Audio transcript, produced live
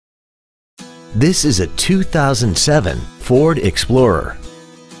This is a 2007 Ford Explorer.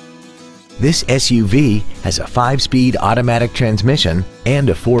 This SUV has a 5-speed automatic transmission and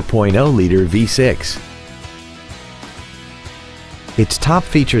a 4.0-liter V6. Its top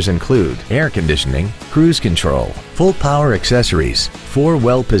features include air conditioning, cruise control, full power accessories, 4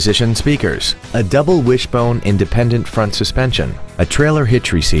 well-positioned speakers, a double wishbone independent front suspension, a trailer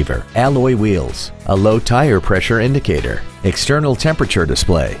hitch receiver, alloy wheels, a low tire pressure indicator, external temperature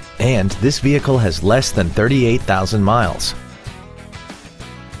display, and this vehicle has less than 38,000 miles.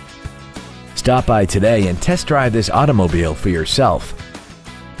 Stop by today and test drive this automobile for yourself.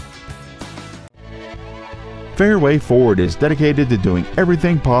 Fairway Ford is dedicated to doing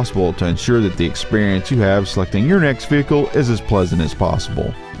everything possible to ensure that the experience you have selecting your next vehicle is as pleasant as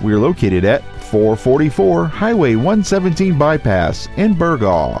possible. We are located at 444 Highway 117 Bypass in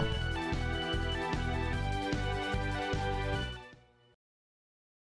Burgaw.